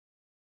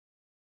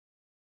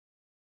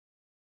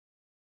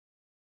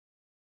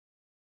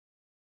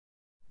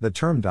The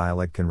term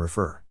dialect can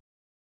refer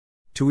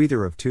to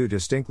either of two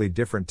distinctly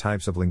different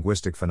types of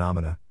linguistic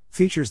phenomena.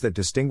 Features that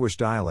distinguish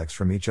dialects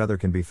from each other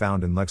can be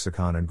found in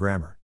lexicon and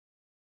grammar,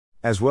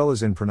 as well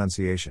as in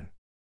pronunciation.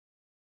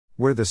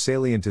 Where the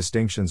salient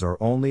distinctions are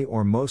only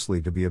or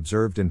mostly to be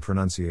observed in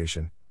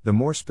pronunciation, the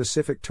more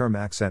specific term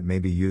accent may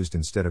be used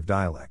instead of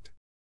dialect.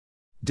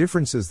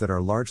 Differences that are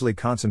largely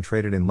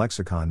concentrated in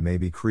lexicon may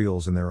be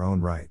creoles in their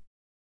own right.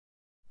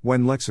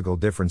 When lexical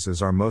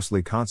differences are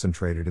mostly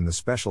concentrated in the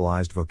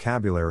specialized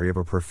vocabulary of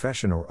a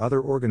profession or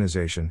other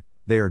organization,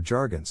 they are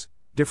jargons,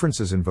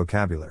 differences in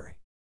vocabulary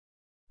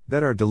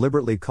that are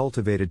deliberately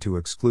cultivated to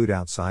exclude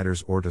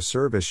outsiders or to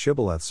serve as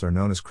shibboleths are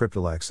known as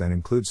cryptolects and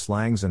include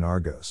slangs and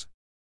argots.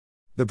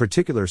 The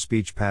particular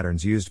speech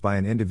patterns used by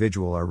an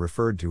individual are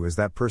referred to as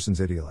that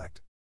person's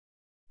idiolect.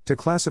 To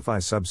classify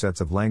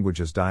subsets of language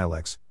as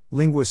dialects,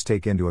 linguists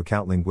take into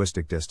account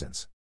linguistic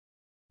distance.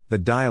 The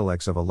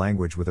dialects of a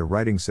language with a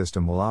writing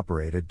system will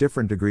operate at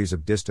different degrees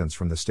of distance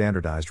from the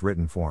standardized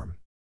written form.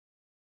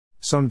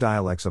 Some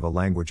dialects of a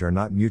language are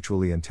not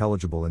mutually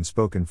intelligible in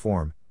spoken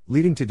form,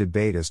 leading to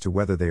debate as to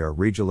whether they are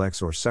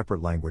regions or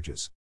separate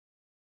languages.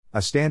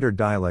 A standard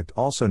dialect,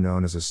 also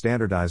known as a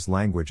standardized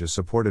language, is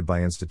supported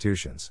by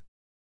institutions.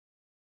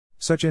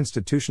 Such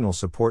institutional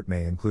support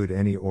may include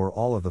any or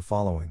all of the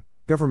following: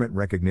 government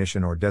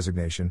recognition or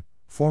designation,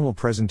 formal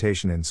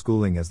presentation in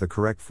schooling as the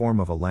correct form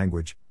of a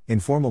language,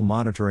 informal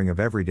monitoring of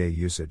everyday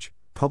usage,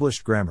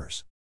 published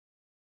grammars,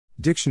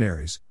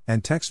 dictionaries,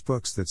 and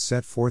textbooks that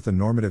set forth a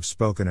normative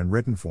spoken and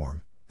written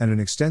form, and an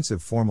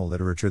extensive formal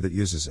literature that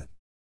uses it.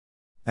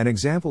 An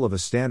example of a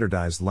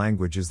standardized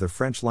language is the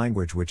French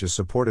language, which is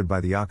supported by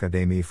the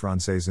Académie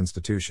Française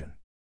institution.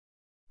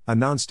 A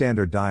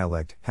non-standard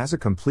dialect has a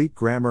complete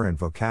grammar and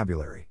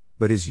vocabulary,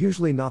 but is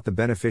usually not the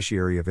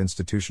beneficiary of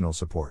institutional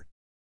support.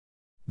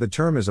 The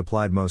term is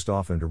applied most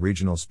often to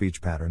regional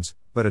speech patterns,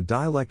 but a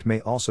dialect may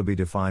also be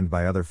defined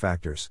by other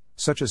factors,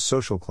 such as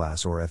social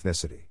class or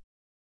ethnicity.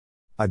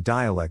 A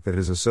dialect that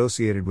is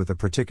associated with a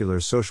particular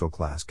social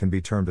class can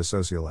be termed a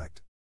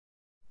sociolect.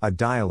 A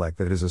dialect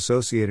that is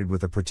associated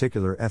with a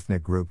particular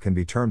ethnic group can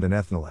be termed an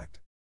ethnolect.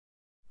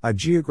 A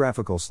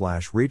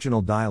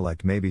geographical/regional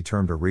dialect may be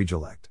termed a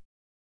regiolect.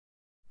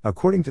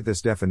 According to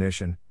this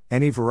definition,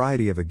 any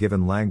variety of a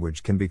given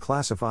language can be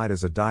classified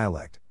as a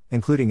dialect,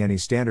 including any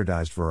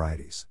standardized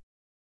varieties.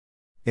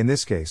 In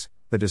this case,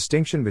 the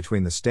distinction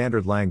between the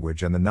standard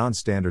language and the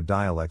non-standard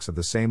dialects of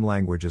the same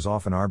language is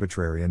often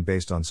arbitrary and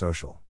based on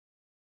social,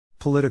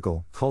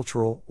 political,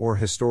 cultural, or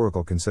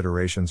historical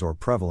considerations or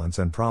prevalence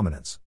and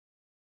prominence.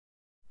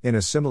 In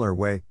a similar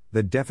way,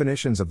 the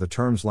definitions of the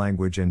terms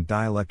language and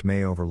dialect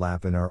may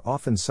overlap and are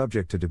often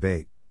subject to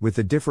debate, with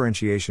the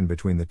differentiation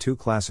between the two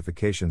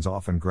classifications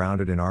often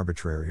grounded in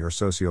arbitrary or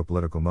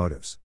socio-political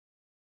motives.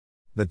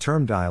 The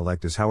term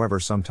dialect is, however,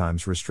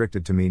 sometimes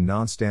restricted to mean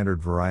non-standard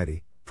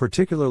variety,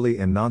 particularly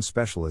in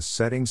non-specialist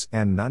settings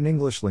and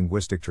non-English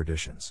linguistic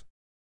traditions.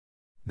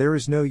 There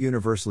is no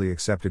universally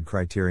accepted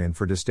criterion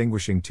for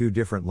distinguishing two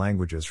different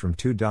languages from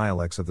two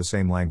dialects of the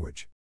same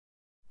language.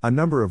 A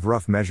number of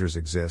rough measures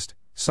exist,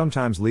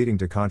 sometimes leading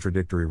to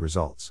contradictory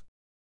results.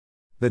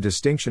 The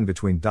distinction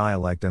between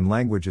dialect and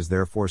language is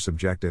therefore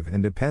subjective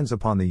and depends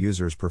upon the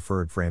user's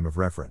preferred frame of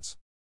reference.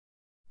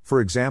 For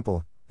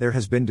example, there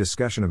has been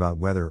discussion about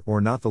whether or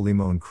not the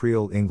Limon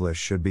Creole English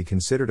should be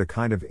considered a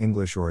kind of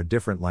English or a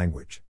different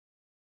language.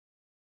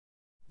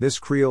 This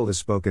Creole is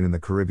spoken in the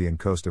Caribbean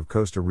coast of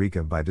Costa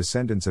Rica by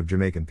descendants of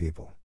Jamaican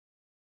people.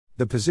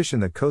 The position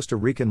that Costa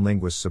Rican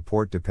linguists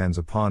support depends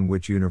upon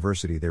which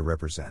university they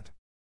represent.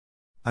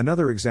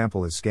 Another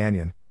example is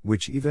Scanian,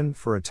 which even,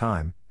 for a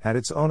time, had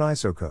its own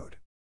ISO code.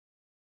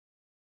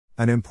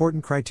 An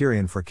important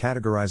criterion for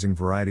categorizing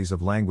varieties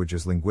of language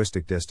is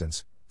linguistic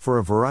distance. For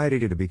a variety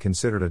to be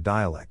considered a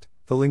dialect,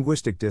 the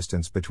linguistic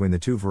distance between the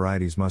two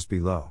varieties must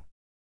be low.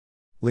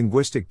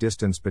 Linguistic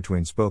distance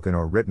between spoken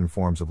or written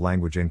forms of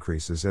language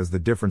increases as the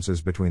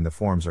differences between the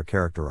forms are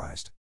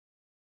characterized.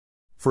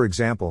 For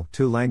example,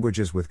 two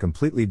languages with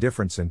completely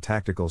different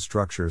syntactical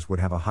structures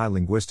would have a high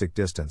linguistic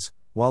distance,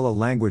 while a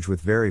language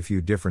with very few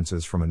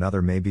differences from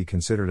another may be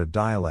considered a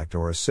dialect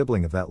or a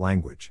sibling of that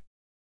language.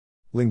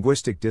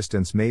 Linguistic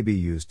distance may be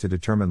used to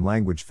determine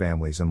language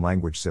families and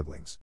language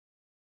siblings.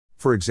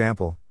 For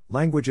example,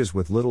 languages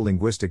with little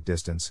linguistic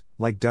distance,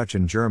 like Dutch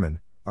and German,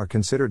 are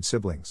considered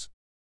siblings.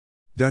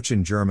 Dutch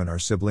and German are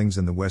siblings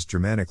in the West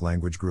Germanic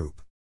language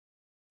group.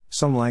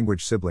 Some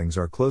language siblings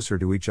are closer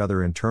to each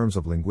other in terms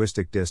of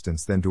linguistic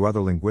distance than to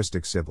other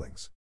linguistic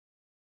siblings.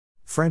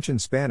 French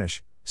and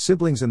Spanish,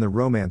 siblings in the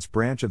Romance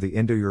branch of the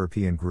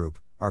Indo-European group,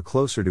 are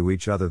closer to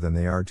each other than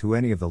they are to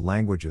any of the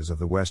languages of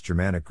the West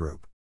Germanic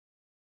group.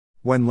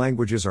 When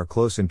languages are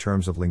close in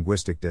terms of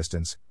linguistic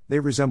distance, they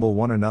resemble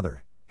one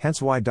another,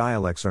 hence why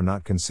dialects are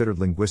not considered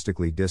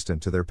linguistically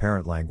distant to their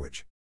parent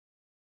language.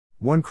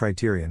 One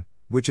criterion,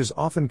 which is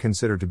often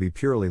considered to be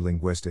purely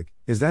linguistic,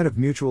 is that of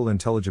mutual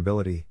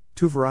intelligibility.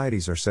 Two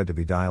varieties are said to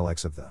be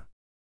dialects of the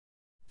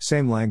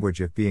same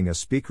language if being a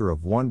speaker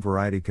of one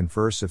variety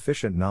confers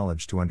sufficient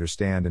knowledge to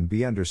understand and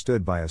be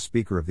understood by a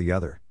speaker of the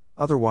other,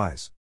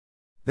 otherwise.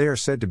 they are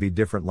said to be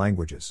different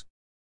languages.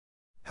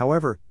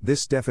 However,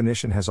 this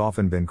definition has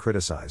often been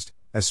criticized,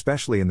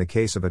 especially in the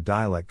case of a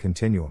dialect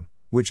continuum,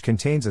 which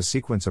contains a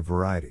sequence of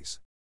varieties,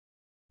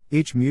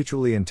 each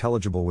mutually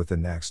intelligible with the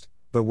next,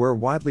 but where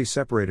widely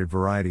separated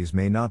varieties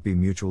may not be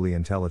mutually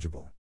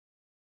intelligible.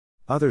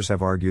 Others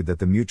have argued that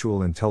the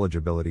mutual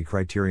intelligibility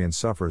criterion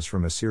suffers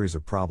from a series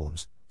of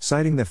problems,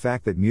 citing the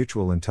fact that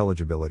mutual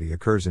intelligibility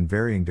occurs in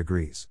varying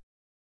degrees,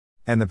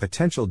 and the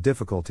potential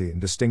difficulty in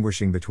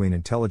distinguishing between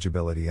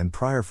intelligibility and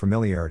prior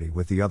familiarity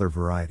with the other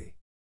variety.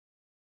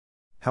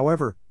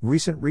 However,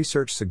 recent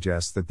research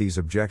suggests that these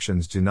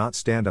objections do not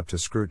stand up to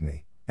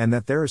scrutiny, and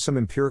that there is some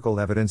empirical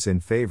evidence in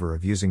favor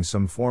of using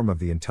some form of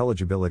the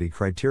intelligibility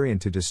criterion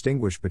to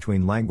distinguish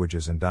between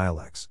languages and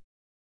dialects,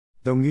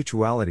 though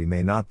mutuality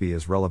may not be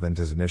as relevant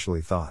as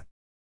initially thought.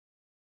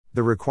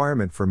 The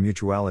requirement for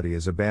mutuality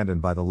is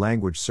abandoned by the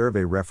Language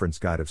Survey Reference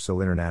Guide of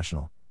SIL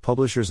International,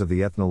 publishers of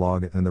the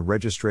Ethnologue and the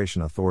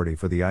Registration Authority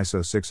for the ISO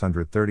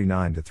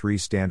 639-3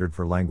 standard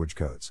for language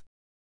codes.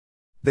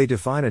 They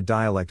define a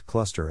dialect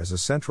cluster as a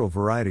central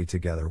variety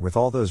together with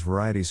all those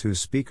varieties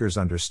whose speakers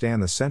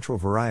understand the central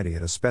variety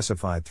at a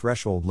specified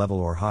threshold level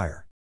or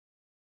higher.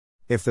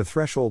 If the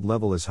threshold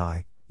level is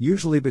high,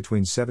 usually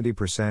between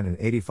 70% and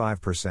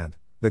 85%,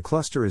 the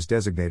cluster is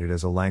designated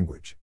as a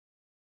language.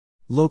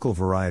 Local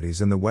varieties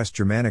in the West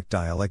Germanic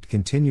dialect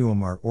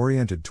continuum are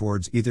oriented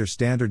towards either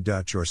Standard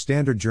Dutch or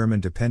Standard German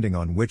depending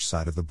on which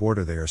side of the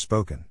border they are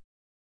spoken.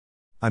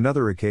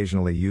 Another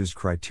occasionally used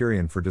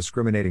criterion for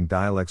discriminating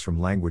dialects from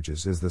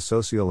languages is the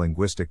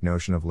sociolinguistic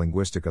notion of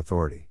linguistic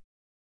authority.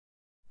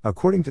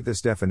 According to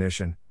this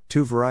definition,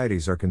 two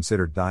varieties are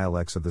considered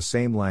dialects of the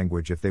same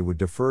language if they would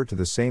defer to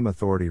the same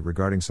authority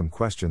regarding some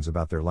questions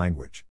about their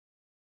language.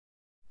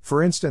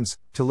 For instance,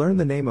 to learn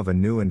the name of a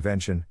new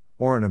invention,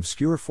 or an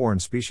obscure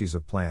foreign species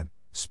of plant,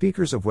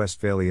 speakers of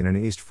Westphalian and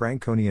East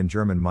Franconian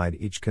German might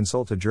each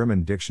consult a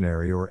German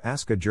dictionary or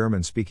ask a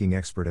German-speaking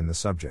expert in the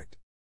subject.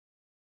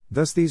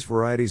 Thus these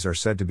varieties are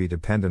said to be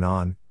dependent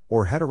on,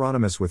 or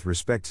heteronymous with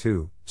respect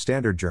to,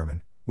 Standard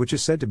German, which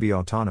is said to be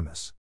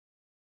autonomous.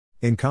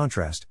 In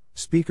contrast,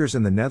 speakers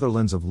in the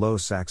Netherlands of Low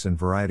Saxon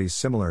varieties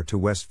similar to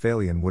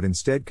Westphalian would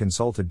instead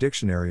consult a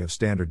dictionary of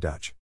Standard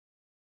Dutch.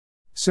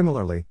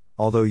 Similarly,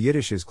 although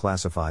Yiddish is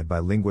classified by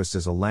linguists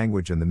as a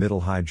language in the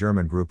Middle High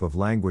German group of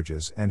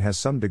languages and has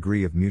some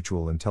degree of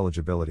mutual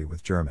intelligibility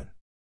with German,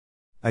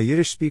 a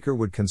Yiddish speaker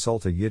would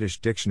consult a Yiddish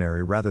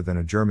dictionary rather than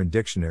a German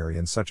dictionary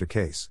in such a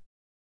case.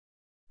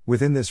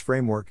 Within this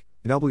framework,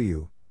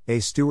 W. A.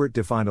 Stewart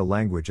defined a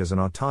language as an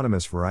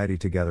autonomous variety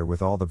together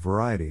with all the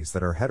varieties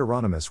that are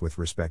heteronymous with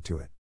respect to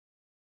it.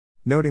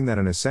 Noting that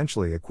an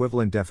essentially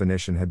equivalent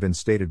definition had been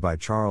stated by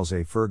Charles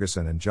A.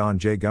 Ferguson and John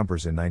J.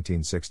 Gumpers in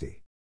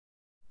 1960.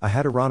 A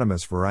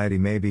heteronymous variety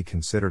may be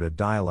considered a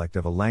dialect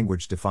of a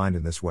language defined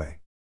in this way.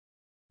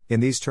 In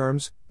these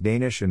terms,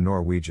 Danish and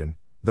Norwegian,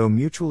 though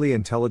mutually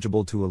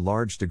intelligible to a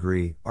large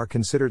degree, are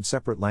considered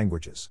separate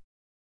languages.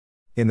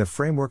 In the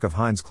framework of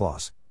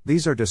Heinz-Claus,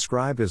 these are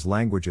described as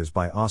languages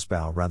by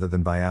Ausbau rather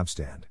than by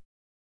Abstand.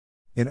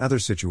 In other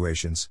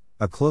situations,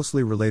 a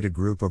closely related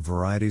group of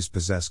varieties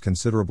possess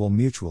considerable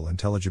mutual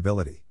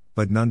intelligibility,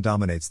 but none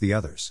dominates the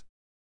others.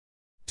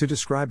 To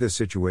describe this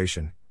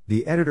situation,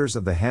 the editors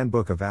of the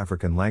Handbook of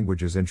African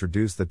Languages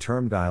introduced the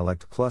term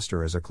dialect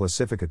cluster as a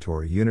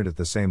classificatory unit at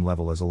the same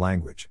level as a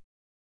language.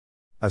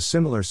 A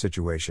similar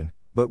situation,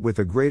 but with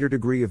a greater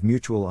degree of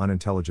mutual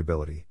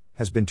unintelligibility,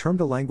 has been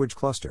termed a language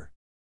cluster.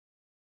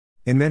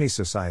 In many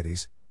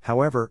societies,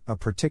 however, a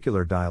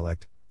particular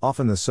dialect,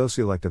 often the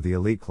sociolect of the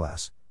elite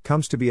class,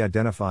 comes to be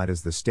identified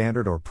as the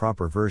standard or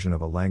proper version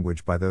of a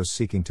language by those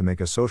seeking to make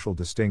a social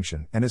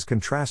distinction and is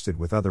contrasted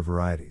with other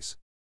varieties.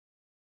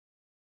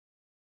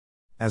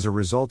 As a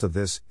result of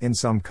this, in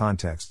some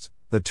contexts,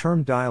 the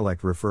term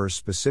dialect refers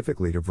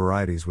specifically to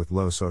varieties with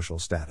low social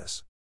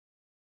status.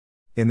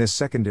 In this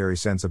secondary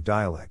sense of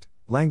dialect,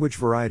 language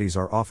varieties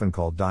are often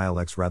called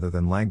dialects rather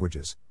than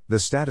languages. The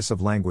status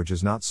of language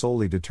is not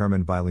solely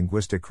determined by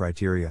linguistic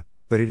criteria,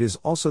 but it is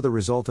also the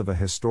result of a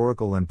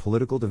historical and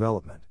political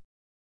development.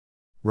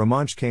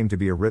 Romansh came to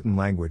be a written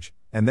language,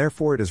 and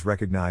therefore it is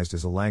recognized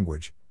as a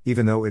language,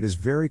 even though it is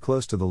very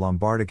close to the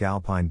Lombardic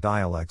Alpine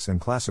dialects and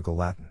Classical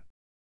Latin.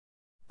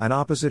 An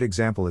opposite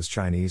example is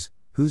Chinese,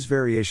 whose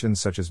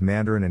variations such as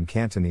Mandarin and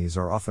Cantonese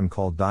are often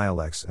called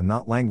dialects and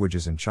not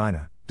languages in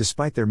China,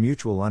 despite their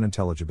mutual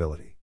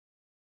unintelligibility.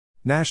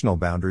 National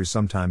boundaries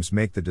sometimes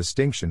make the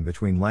distinction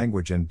between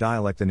language and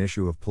dialect an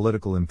issue of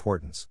political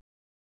importance.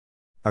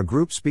 A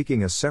group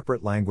speaking a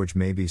separate language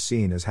may be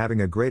seen as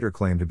having a greater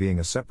claim to being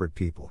a separate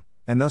people,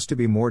 and thus to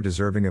be more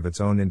deserving of its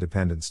own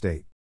independent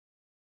state.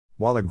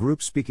 While a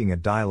group speaking a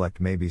dialect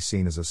may be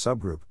seen as a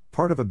subgroup,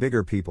 part of a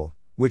bigger people,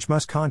 which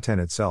must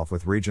content itself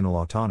with regional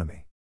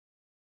autonomy.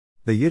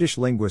 The Yiddish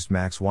linguist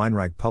Max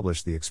Weinreich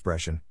published the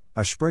expression,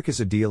 a Sprech is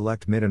a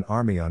Dialekt mit an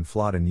Armee on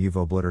Flot in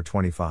Blätter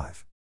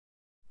 25.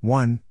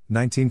 1,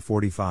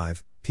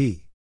 1945,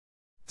 p.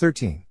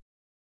 13.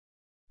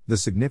 The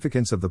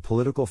significance of the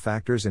political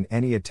factors in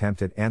any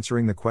attempt at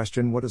answering the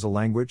question what is a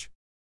language?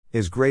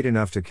 is great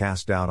enough to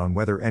cast doubt on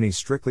whether any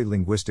strictly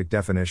linguistic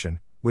definition,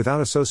 without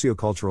a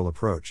sociocultural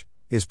approach,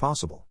 is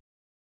possible.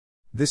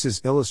 This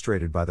is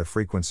illustrated by the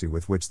frequency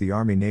with which the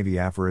Army-Navy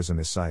aphorism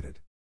is cited.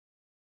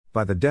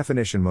 By the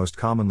definition most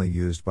commonly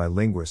used by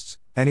linguists,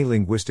 any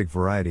linguistic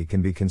variety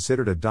can be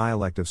considered a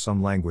dialect of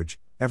some language.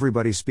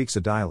 Everybody speaks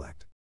a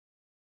dialect.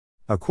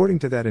 According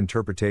to that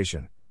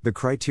interpretation, the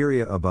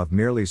criteria above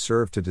merely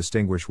serve to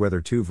distinguish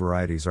whether two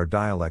varieties are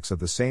dialects of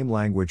the same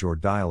language or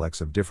dialects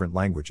of different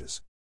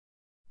languages.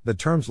 The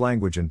terms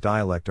language and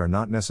dialect are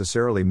not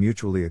necessarily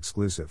mutually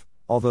exclusive,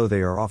 although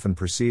they are often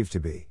perceived to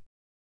be.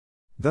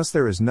 Thus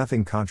there is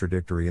nothing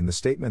contradictory in the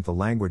statement the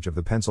language of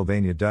the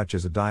Pennsylvania Dutch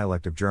is a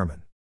dialect of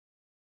German.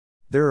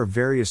 There are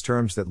various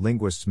terms that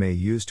linguists may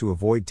use to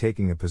avoid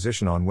taking a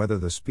position on whether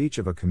the speech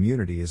of a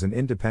community is an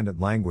independent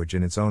language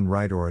in its own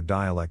right or a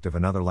dialect of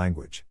another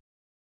language.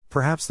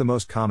 Perhaps the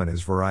most common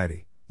is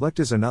variety, lect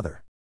is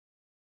another.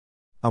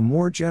 A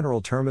more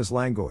general term is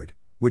languoid,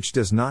 which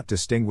does not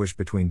distinguish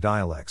between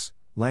dialects,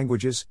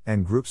 languages,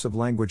 and groups of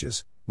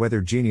languages,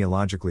 whether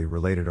genealogically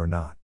related or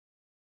not.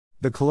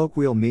 The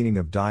colloquial meaning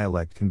of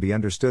dialect can be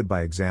understood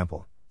by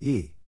example,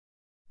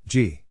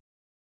 e.g.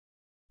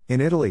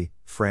 In Italy,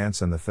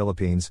 France and the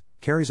Philippines,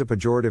 carries a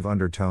pejorative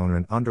undertone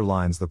and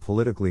underlines the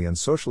politically and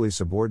socially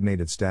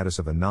subordinated status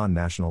of a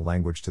non-national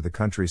language to the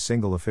country's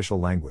single official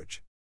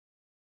language.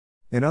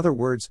 In other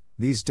words,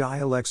 these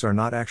dialects are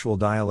not actual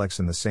dialects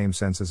in the same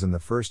sense as in the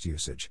first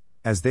usage,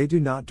 as they do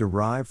not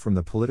derive from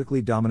the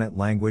politically dominant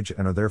language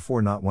and are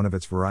therefore not one of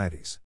its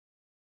varieties.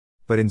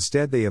 But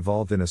instead they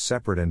evolved in a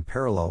separate and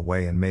parallel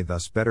way and may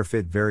thus better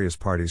fit various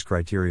parties'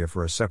 criteria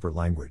for a separate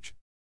language.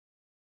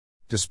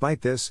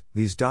 Despite this,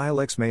 these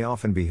dialects may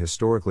often be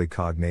historically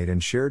cognate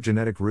and share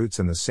genetic roots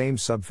in the same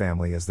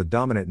subfamily as the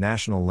dominant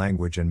national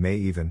language and may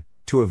even,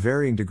 to a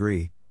varying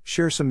degree,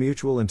 share some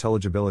mutual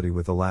intelligibility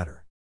with the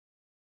latter.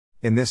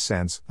 In this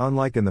sense,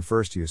 unlike in the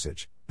first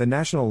usage, the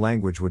national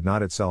language would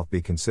not itself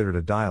be considered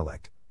a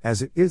dialect,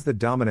 as it is the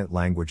dominant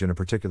language in a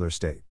particular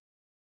state.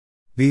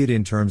 Be it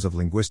in terms of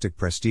linguistic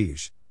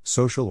prestige,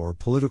 social or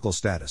political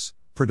status,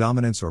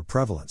 predominance or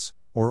prevalence,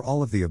 or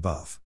all of the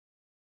above.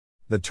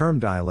 The term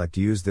dialect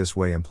used this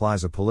way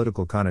implies a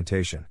political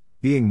connotation,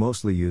 being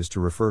mostly used to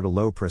refer to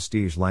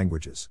low-prestige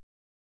languages.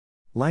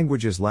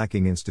 Languages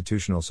lacking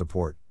institutional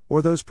support,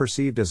 or those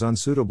perceived as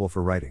unsuitable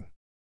for writing.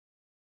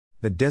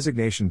 The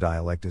designation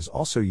dialect is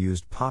also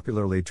used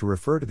popularly to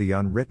refer to the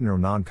unwritten or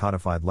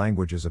non-codified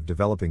languages of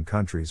developing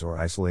countries or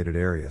isolated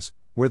areas,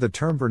 where the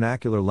term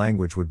vernacular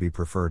language would be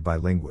preferred by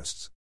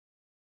linguists.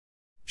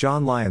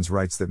 John Lyons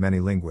writes that many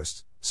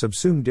linguists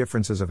subsume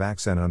differences of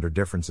accent under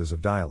differences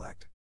of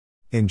dialect.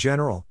 In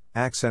general,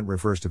 accent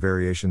refers to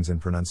variations in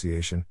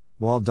pronunciation,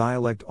 while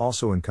dialect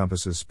also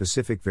encompasses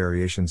specific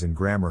variations in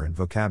grammar and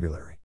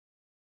vocabulary.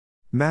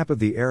 Map of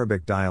the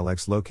Arabic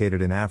dialects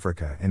located in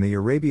Africa and the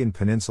Arabian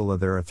Peninsula.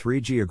 There are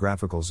 3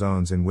 geographical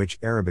zones in which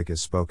Arabic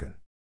is spoken.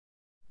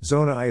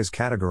 Zone I is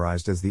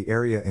categorized as the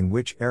area in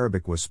which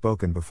Arabic was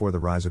spoken before the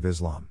rise of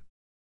Islam.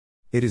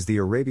 It is the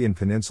Arabian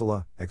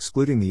Peninsula,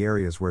 excluding the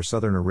areas where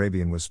Southern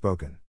Arabian was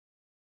spoken.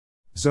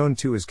 Zone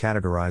II is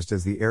categorized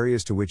as the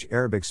areas to which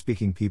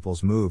Arabic-speaking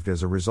peoples moved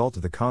as a result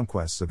of the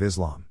conquests of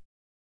Islam.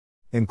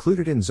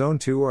 Included in Zone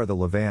II are the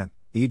Levant,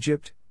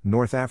 Egypt,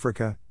 North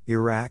Africa,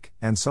 Iraq,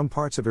 and some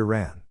parts of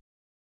Iran.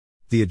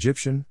 The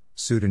Egyptian,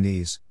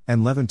 Sudanese,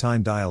 and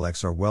Levantine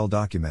dialects are well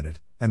documented,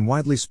 and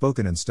widely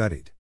spoken and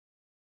studied.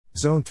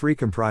 Zone III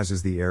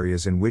comprises the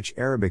areas in which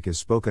Arabic is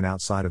spoken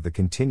outside of the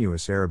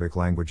continuous Arabic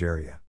language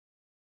area.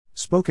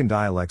 Spoken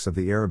dialects of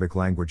the Arabic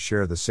language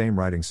share the same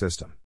writing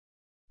system.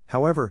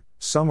 However,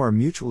 some are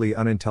mutually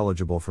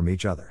unintelligible from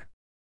each other.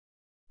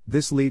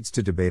 This leads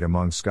to debate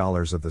among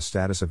scholars of the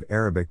status of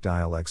Arabic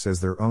dialects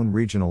as their own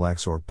regional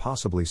X or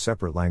possibly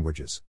separate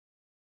languages.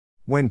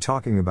 When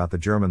talking about the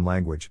German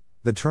language,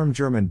 the term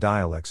German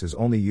dialects is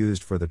only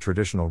used for the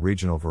traditional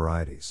regional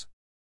varieties.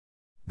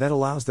 That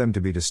allows them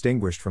to be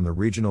distinguished from the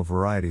regional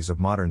varieties of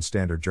modern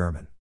Standard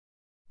German.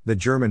 The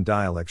German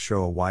dialects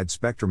show a wide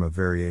spectrum of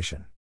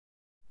variation.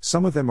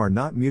 Some of them are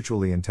not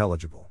mutually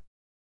intelligible.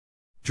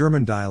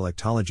 German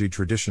dialectology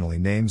traditionally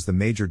names the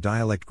major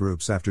dialect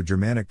groups after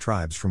Germanic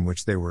tribes from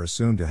which they were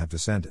assumed to have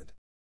descended.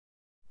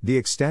 The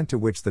extent to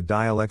which the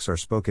dialects are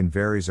spoken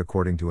varies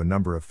according to a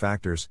number of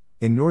factors.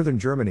 In northern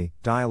Germany,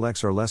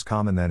 dialects are less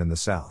common than in the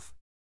south.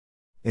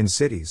 In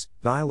cities,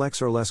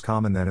 dialects are less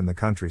common than in the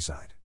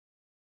countryside.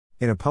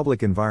 In a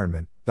public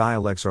environment,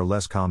 dialects are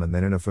less common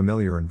than in a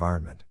familiar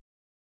environment.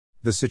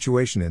 The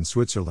situation in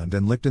Switzerland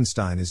and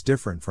Liechtenstein is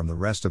different from the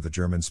rest of the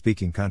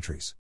German-speaking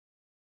countries.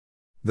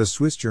 The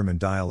Swiss German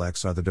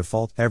dialects are the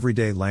default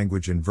everyday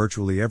language in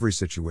virtually every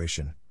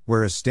situation,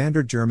 whereas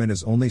Standard German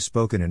is only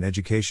spoken in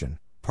education,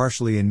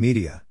 partially in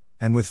media,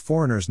 and with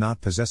foreigners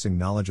not possessing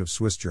knowledge of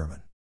Swiss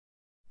German.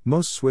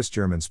 Most Swiss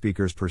German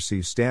speakers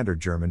perceive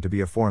Standard German to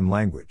be a foreign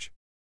language.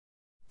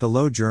 The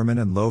Low German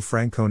and Low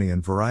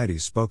Franconian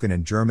varieties spoken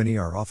in Germany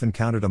are often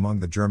counted among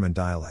the German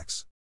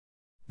dialects.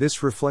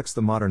 This reflects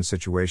the modern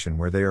situation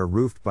where they are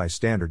roofed by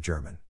Standard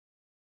German.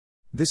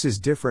 This is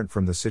different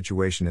from the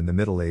situation in the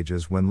Middle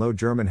Ages when Low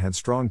German had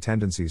strong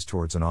tendencies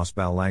towards an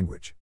Ostbau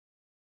language.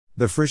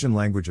 The Frisian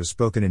languages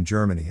spoken in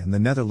Germany and the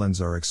Netherlands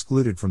are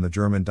excluded from the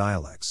German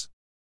dialects.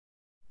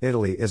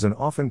 Italy is an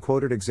often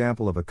quoted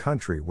example of a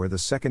country where the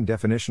second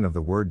definition of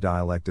the word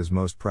dialect is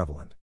most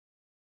prevalent.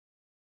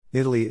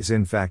 Italy is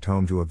in fact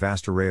home to a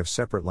vast array of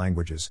separate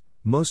languages,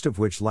 most of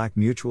which lack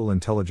mutual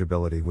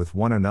intelligibility with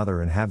one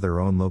another and have their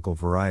own local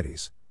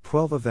varieties,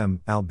 12 of them: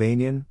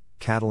 Albanian,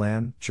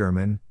 Catalan,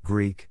 German,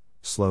 Greek,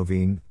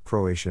 Slovene,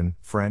 Croatian,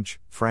 French,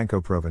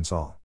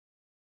 Franco-Provençal,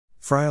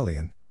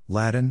 Friulian,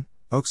 Latin,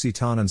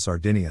 Occitan and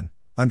Sardinian,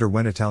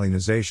 underwent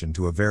Italianization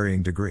to a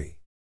varying degree,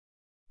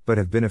 but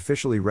have been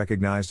officially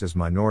recognized as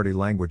minority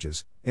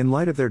languages, in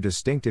light of their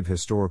distinctive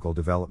historical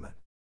development.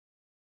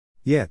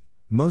 Yet,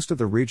 most of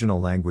the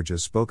regional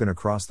languages spoken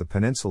across the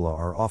peninsula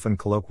are often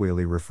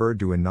colloquially referred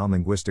to in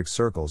non-linguistic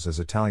circles as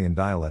Italian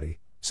dialetti,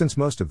 since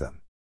most of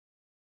them,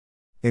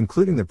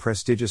 including the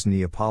prestigious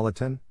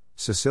Neapolitan,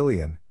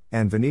 Sicilian,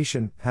 and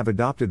Venetian, have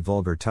adopted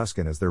Vulgar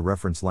Tuscan as their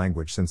reference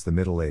language since the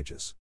Middle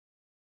Ages.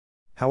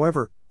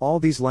 However, all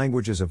these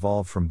languages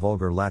evolved from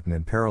Vulgar Latin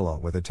in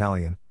parallel with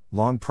Italian,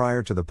 long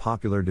prior to the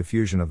popular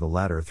diffusion of the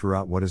latter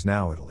throughout what is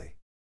now Italy.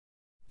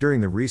 During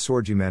the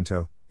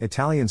Risorgimento,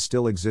 Italian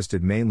still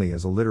existed mainly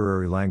as a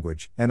literary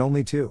language, and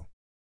only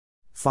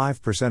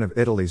 2.5% of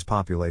Italy's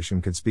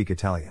population could speak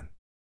Italian.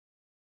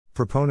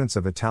 Proponents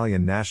of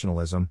Italian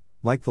nationalism,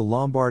 like the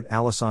Lombard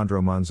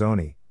Alessandro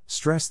Manzoni,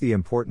 stress the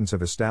importance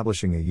of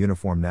establishing a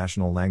uniform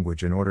national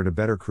language in order to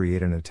better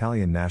create an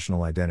Italian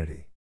national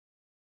identity.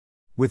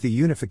 With the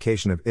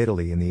unification of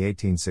Italy in the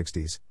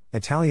 1860s,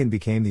 Italian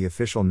became the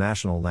official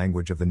national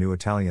language of the new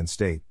Italian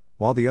state,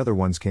 while the other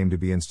ones came to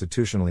be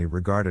institutionally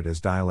regarded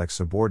as dialects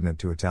subordinate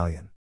to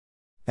Italian,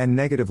 and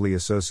negatively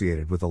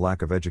associated with the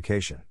lack of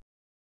education.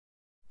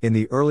 In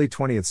the early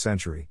 20th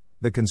century,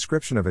 the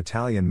conscription of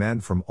Italian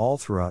men from all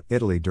throughout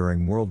Italy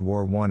during World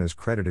War I is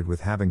credited with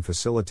having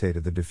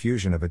facilitated the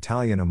diffusion of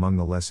Italian among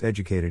the less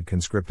educated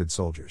conscripted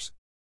soldiers.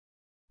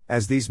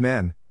 As these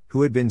men,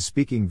 who had been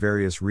speaking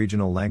various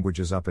regional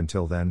languages up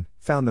until then,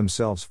 found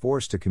themselves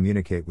forced to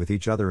communicate with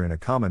each other in a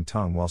common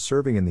tongue while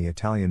serving in the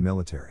Italian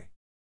military.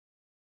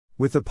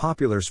 With the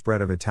popular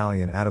spread of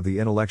Italian out of the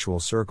intellectual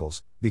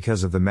circles,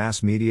 because of the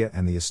mass media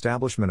and the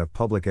establishment of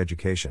public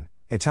education,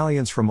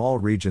 Italians from all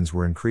regions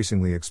were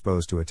increasingly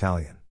exposed to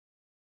Italian.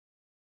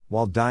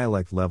 While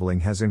dialect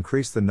leveling has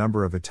increased the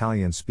number of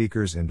Italian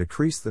speakers and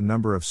decreased the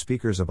number of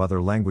speakers of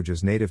other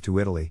languages native to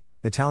Italy,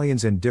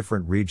 Italians in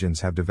different regions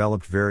have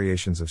developed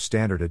variations of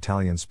Standard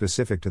Italian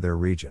specific to their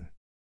region.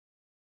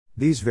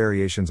 These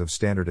variations of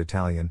Standard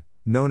Italian,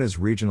 known as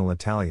Regional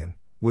Italian,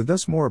 would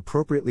thus more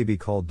appropriately be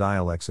called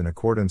dialects in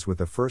accordance with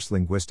the first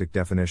linguistic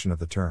definition of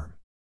the term,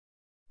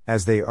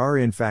 as they are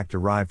in fact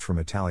derived from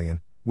Italian,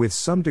 with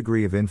some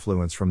degree of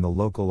influence from the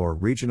local or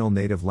regional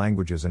native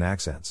languages and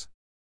accents.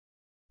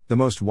 The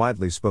most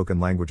widely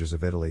spoken languages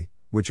of Italy,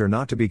 which are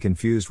not to be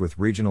confused with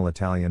Regional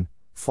Italian,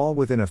 fall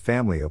within a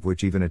family of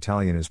which even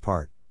Italian is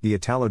part, the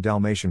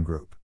Italo-Dalmatian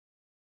group.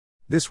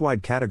 This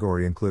wide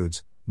category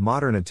includes: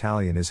 Modern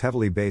Italian is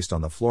heavily based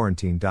on the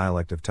Florentine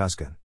dialect of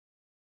Tuscan.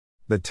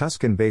 The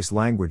Tuscan-based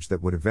language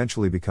that would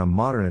eventually become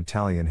Modern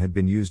Italian had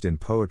been used in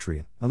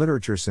poetry and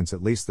literature since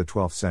at least the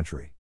 12th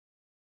century,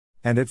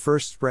 and at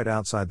first spread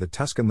outside the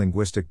Tuscan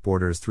linguistic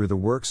borders through the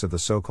works of the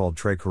so-called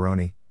Tre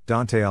Coroni,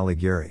 Dante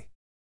Alighieri,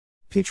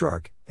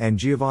 Petrarch, and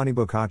Giovanni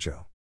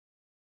Boccaccio.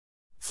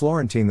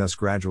 Florentine thus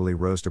gradually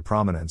rose to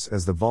prominence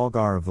as the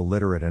vulgar of the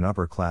literate and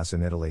upper class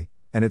in Italy,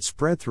 and it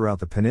spread throughout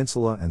the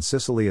peninsula and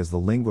Sicily as the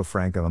lingua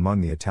franca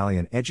among the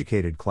Italian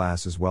educated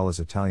class as well as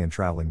Italian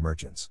traveling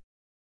merchants.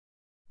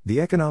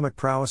 The economic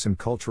prowess and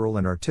cultural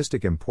and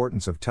artistic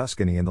importance of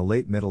Tuscany in the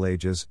late Middle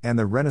Ages and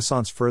the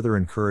Renaissance further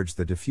encouraged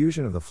the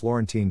diffusion of the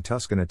Florentine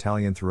Tuscan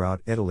Italian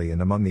throughout Italy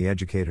and among the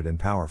educated and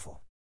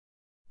powerful,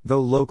 though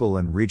local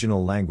and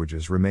regional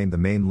languages remained the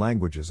main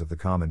languages of the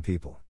common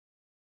people.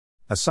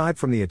 Aside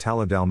from the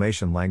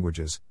Italo-Dalmatian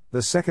languages,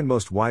 the second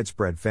most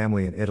widespread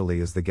family in Italy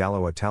is the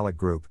Gallo-Italic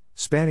group,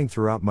 spanning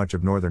throughout much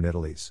of northern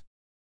Italy's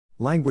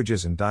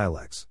languages and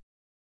dialects.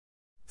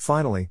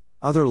 Finally,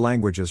 other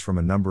languages from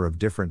a number of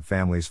different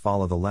families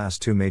follow the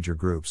last two major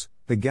groups,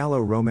 the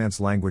Gallo-Romance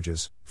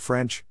languages,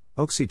 French,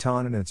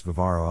 Occitan and its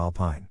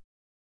Bavaro-Alpine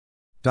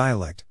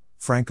dialect,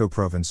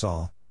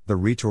 Franco-Provençal, the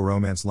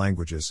Rheto-Romance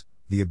languages,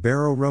 the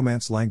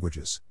Ibero-Romance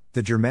languages,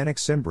 the Germanic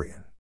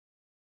Cimbrian,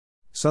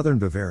 Southern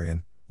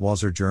Bavarian,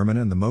 Walser German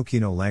and the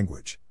Mochino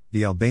language,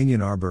 the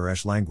Albanian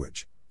Arbëresh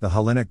language, the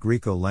Hellenic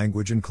Greco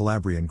language and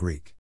Calabrian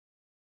Greek,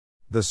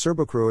 the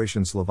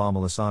Serbo-Croatian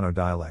Slavomo-Lisano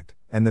dialect,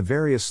 and the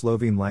various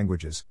Slovene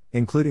languages,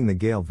 including the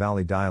Gale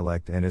Valley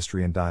dialect and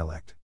Istrian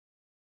dialect.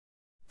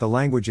 The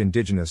language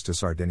indigenous to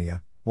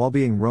Sardinia, while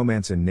being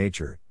Romance in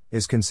nature,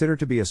 is considered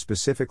to be a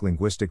specific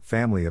linguistic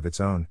family of its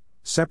own,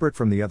 separate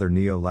from the other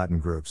Neo-Latin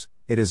groups.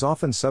 It is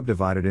often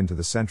subdivided into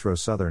the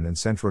Centro-Southern and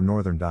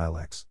Centro-Northern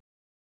dialects.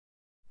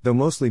 Though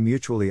mostly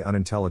mutually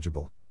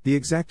unintelligible, the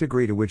exact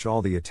degree to which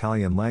all the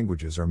Italian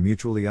languages are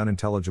mutually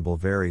unintelligible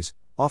varies,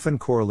 often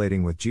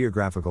correlating with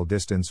geographical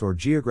distance or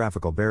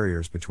geographical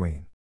barriers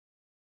between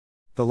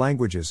the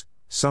languages.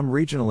 Some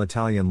regional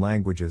Italian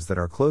languages that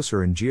are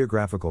closer in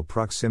geographical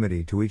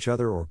proximity to each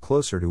other or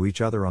closer to each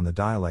other on the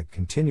dialect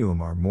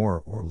continuum are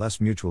more or less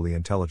mutually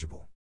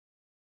intelligible.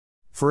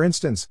 For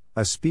instance,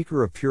 a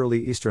speaker of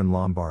purely Eastern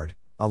Lombard,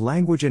 a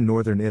language in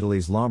northern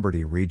Italy's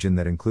Lombardy region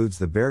that includes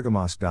the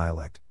Bergamasque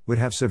dialect, would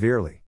have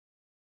severely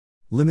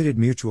limited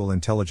mutual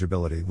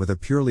intelligibility with a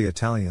purely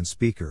Italian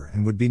speaker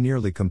and would be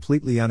nearly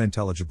completely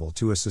unintelligible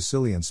to a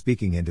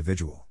Sicilian-speaking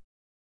individual.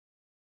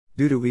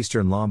 Due to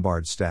Eastern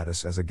Lombard's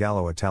status as a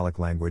Gallo-Italic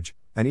language,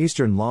 an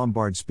Eastern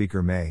Lombard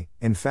speaker may,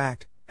 in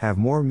fact, have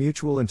more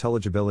mutual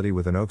intelligibility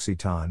with an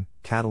Occitan,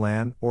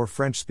 Catalan, or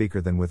French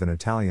speaker than with an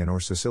Italian or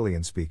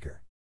Sicilian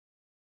speaker.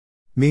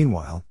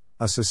 Meanwhile,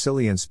 a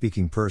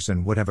Sicilian-speaking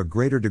person would have a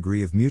greater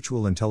degree of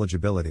mutual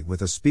intelligibility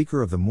with a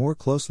speaker of the more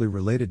closely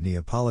related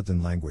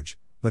Neapolitan language,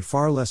 but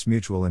far less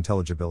mutual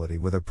intelligibility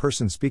with a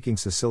person speaking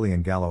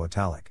Sicilian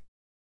Gallo-Italic,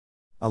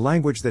 a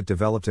language that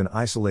developed in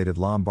isolated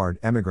Lombard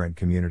emigrant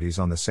communities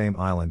on the same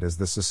island as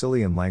the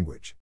Sicilian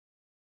language.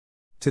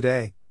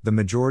 Today, the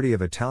majority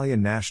of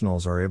Italian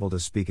nationals are able to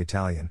speak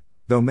Italian,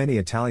 though many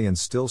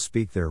Italians still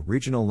speak their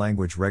regional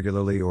language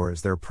regularly or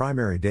as their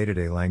primary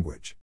day-to-day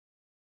language,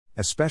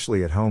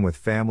 especially at home with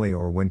family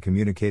or when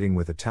communicating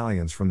with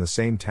Italians from the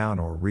same town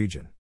or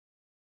region.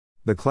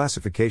 The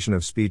classification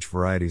of speech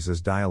varieties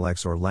as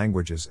dialects or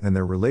languages and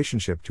their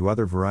relationship to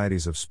other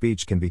varieties of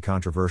speech can be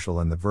controversial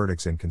and the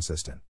verdicts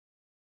inconsistent.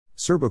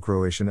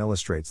 Serbo-Croatian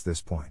illustrates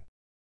this point.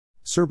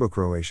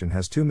 Serbo-Croatian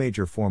has two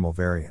major formal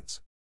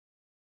variants.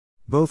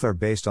 Both are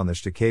based on the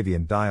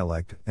Shtokavian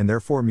dialect and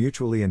therefore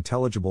mutually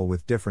intelligible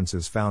with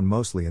differences found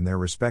mostly in their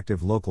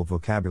respective local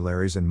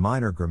vocabularies and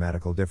minor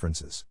grammatical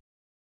differences.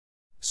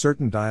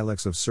 Certain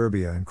dialects of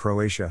Serbia and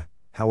Croatia,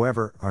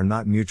 however, are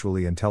not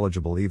mutually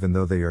intelligible even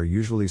though they are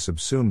usually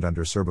subsumed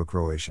under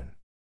Serbo-Croatian.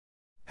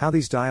 How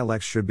these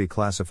dialects should be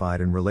classified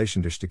in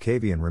relation to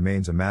Shtokavian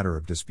remains a matter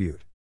of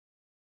dispute.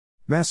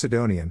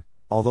 Macedonian,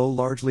 although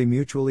largely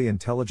mutually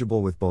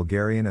intelligible with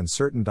Bulgarian and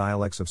certain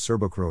dialects of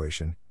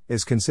Serbo-Croatian,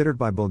 is considered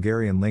by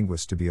Bulgarian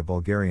linguists to be a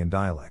Bulgarian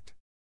dialect.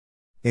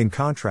 In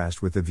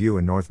contrast with the view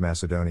in North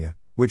Macedonia,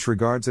 which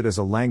regards it as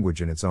a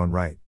language in its own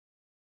right.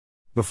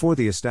 Before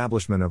the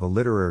establishment of a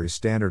literary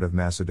standard of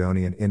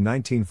Macedonian in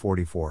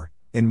 1944,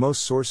 in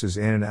most sources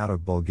in and out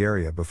of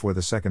Bulgaria before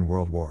the Second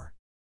World War,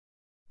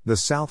 the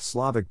South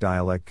Slavic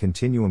dialect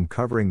continuum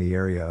covering the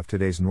area of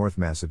today's North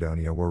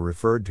Macedonia were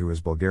referred to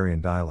as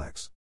Bulgarian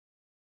dialects.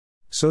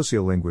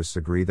 Sociolinguists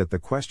agree that the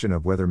question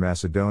of whether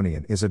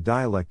Macedonian is a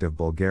dialect of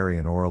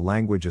Bulgarian or a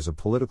language is a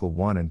political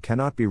one and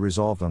cannot be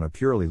resolved on a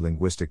purely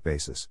linguistic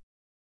basis.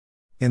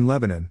 In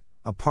Lebanon,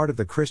 a part of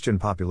the Christian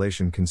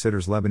population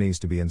considers Lebanese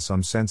to be in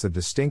some sense a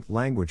distinct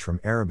language from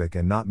Arabic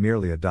and not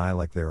merely a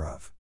dialect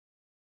thereof.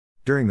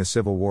 During the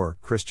Civil War,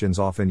 Christians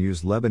often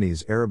used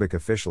Lebanese Arabic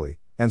officially,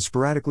 and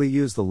sporadically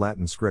used the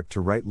Latin script to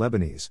write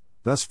Lebanese,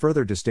 thus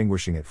further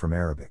distinguishing it from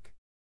Arabic.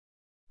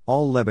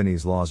 All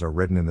Lebanese laws are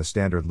written in the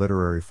standard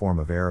literary form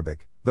of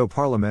Arabic, though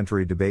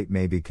parliamentary debate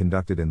may be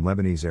conducted in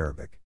Lebanese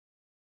Arabic.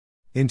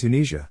 In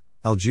Tunisia,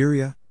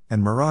 Algeria,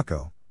 and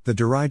Morocco, the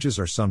Darajas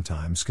are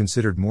sometimes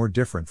considered more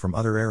different from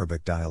other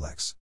Arabic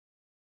dialects.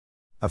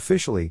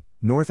 Officially,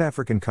 North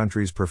African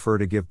countries prefer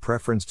to give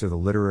preference to the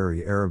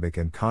literary Arabic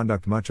and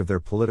conduct much of their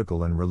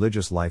political and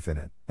religious life in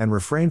it, and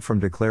refrain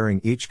from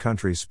declaring each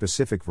country's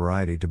specific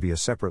variety to be a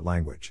separate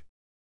language.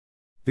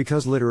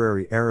 Because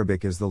literary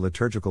Arabic is the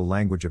liturgical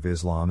language of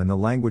Islam and the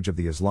language of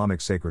the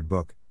Islamic sacred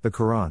book, the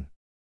Quran.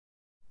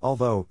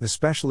 Although,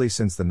 especially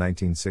since the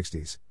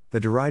 1960s, the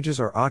Darajas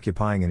are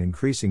occupying an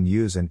increasing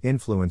use and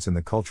influence in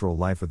the cultural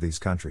life of these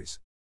countries.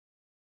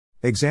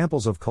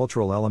 Examples of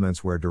cultural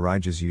elements where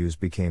Darajas use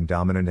became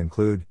dominant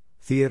include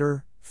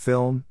theater,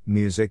 film,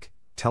 music,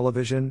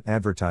 television,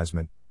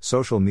 advertisement,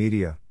 social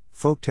media,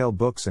 folktale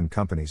books and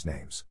companies'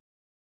 names.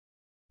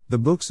 The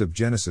Books of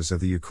Genesis of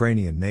the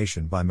Ukrainian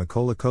Nation by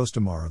Mykola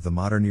Kostomar of the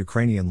modern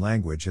Ukrainian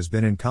language has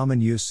been in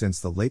common use since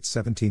the late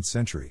 17th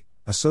century,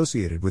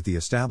 associated with the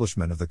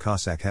establishment of the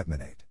Cossack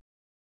Hetmanate.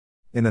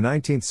 In the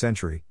 19th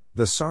century,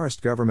 the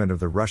Tsarist government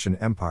of the Russian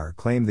Empire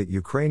claimed that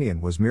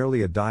Ukrainian was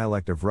merely a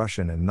dialect of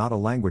Russian and not a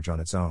language on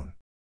its own.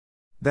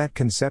 That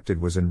concept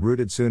was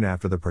enrooted soon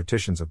after the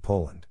partitions of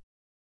Poland.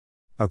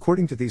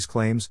 According to these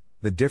claims,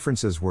 the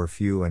differences were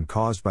few and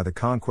caused by the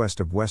conquest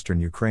of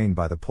western Ukraine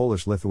by the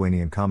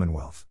Polish-Lithuanian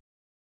Commonwealth.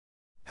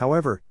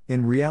 However,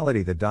 in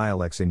reality the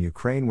dialects in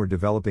Ukraine were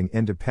developing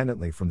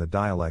independently from the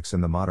dialects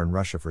in the modern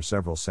Russia for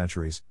several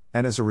centuries,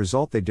 and as a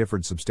result they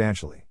differed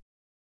substantially.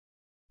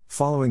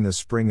 Following the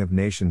spring of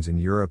nations in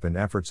Europe and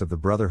efforts of the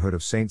Brotherhood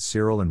of Saints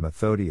Cyril and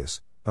Methodius,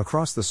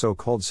 across the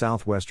so-called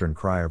southwestern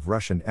cry of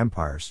Russian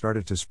Empire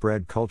started to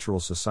spread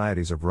cultural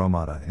societies of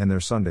Romata and their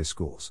Sunday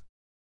schools.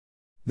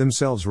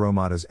 Themselves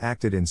Romatas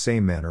acted in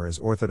same manner as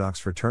Orthodox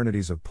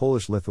fraternities of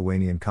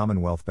Polish-Lithuanian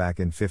Commonwealth back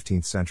in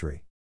 15th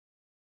century.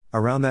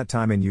 Around that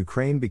time in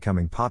Ukraine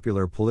becoming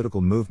popular political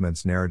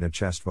movements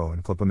Narodnичество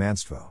and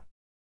Klepomanstvo.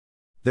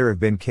 There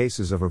have been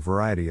cases of a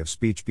variety of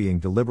speech being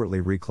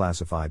deliberately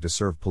reclassified to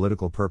serve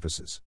political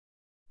purposes.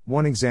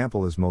 One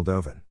example is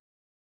Moldovan.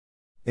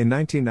 In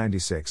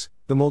 1996,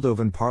 the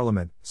Moldovan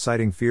parliament,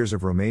 citing fears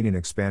of Romanian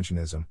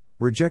expansionism,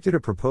 rejected a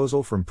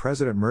proposal from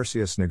President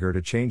Mircea Snegur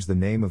to change the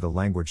name of the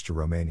language to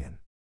Romanian.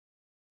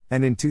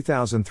 And in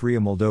 2003 a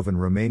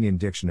Moldovan-Romanian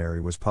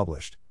dictionary was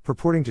published,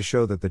 purporting to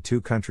show that the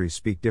two countries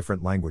speak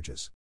different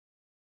languages.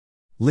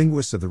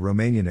 Linguists of the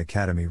Romanian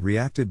Academy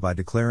reacted by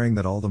declaring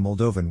that all the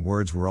Moldovan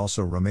words were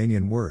also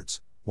Romanian words,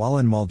 while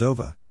in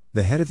Moldova,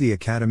 the head of the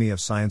Academy of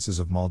Sciences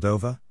of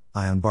Moldova,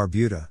 Ion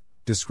Barbuta,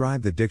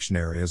 described the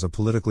dictionary as a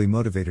politically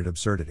motivated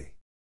absurdity.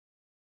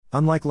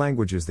 Unlike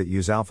languages that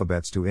use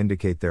alphabets to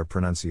indicate their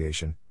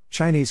pronunciation,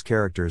 Chinese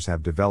characters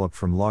have developed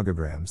from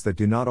logograms that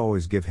do not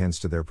always give hints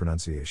to their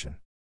pronunciation.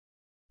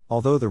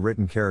 Although the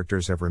written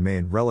characters have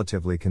remained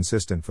relatively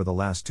consistent for the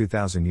last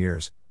 2,000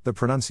 years, the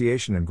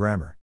pronunciation and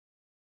grammar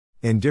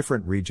in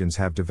different regions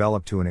have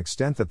developed to an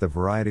extent that the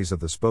varieties of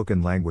the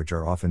spoken language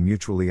are often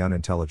mutually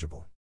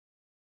unintelligible.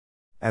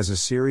 As a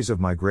series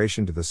of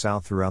migration to the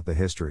south throughout the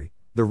history,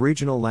 the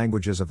regional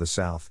languages of the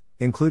south,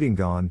 including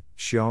Gan,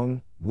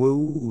 Xiong,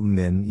 Wu,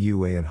 Min,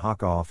 Yue and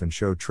Hakka, often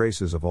show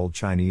traces of Old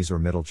Chinese or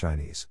Middle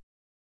Chinese.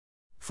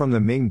 From the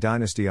Ming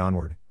Dynasty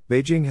onward,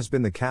 Beijing has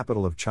been the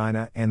capital of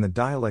China and the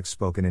dialect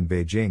spoken in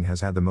Beijing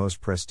has had the most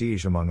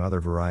prestige among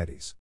other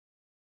varieties.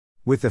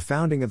 With the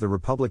founding of the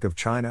Republic of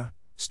China,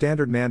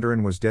 Standard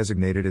Mandarin was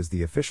designated as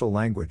the official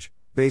language,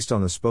 based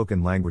on the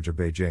spoken language of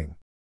Beijing.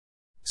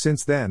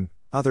 Since then,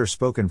 other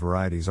spoken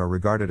varieties are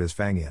regarded as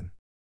Fangyan.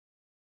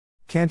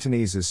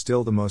 Cantonese is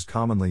still the most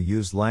commonly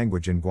used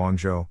language in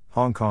Guangzhou,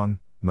 Hong Kong,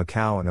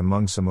 Macau and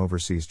among some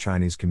overseas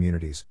Chinese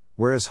communities,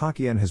 whereas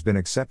Hokkien has been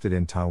accepted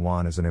in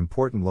Taiwan as an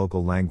important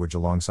local language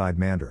alongside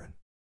Mandarin.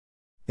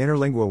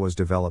 Interlingua was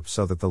developed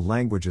so that the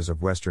languages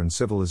of Western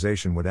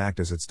civilization would act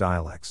as its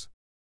dialects.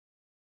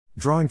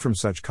 Drawing from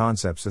such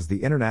concepts as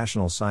the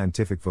International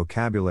Scientific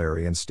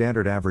Vocabulary and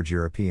Standard Average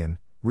European,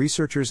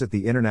 researchers at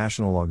the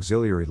International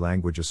Auxiliary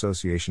Language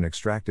Association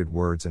extracted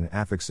words and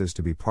affixes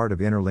to be part of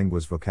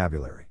Interlingua's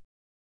vocabulary.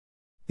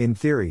 In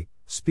theory,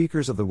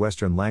 speakers of the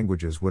Western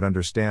languages would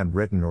understand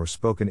written or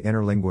spoken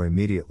interlingua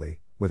immediately,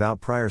 without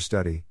prior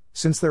study,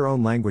 since their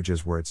own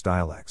languages were its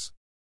dialects.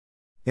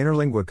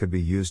 Interlingua could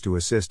be used to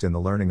assist in the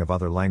learning of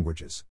other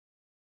languages.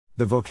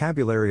 The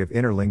vocabulary of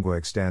interlingua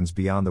extends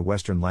beyond the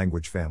Western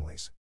language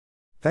families.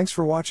 Thanks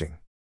for watching.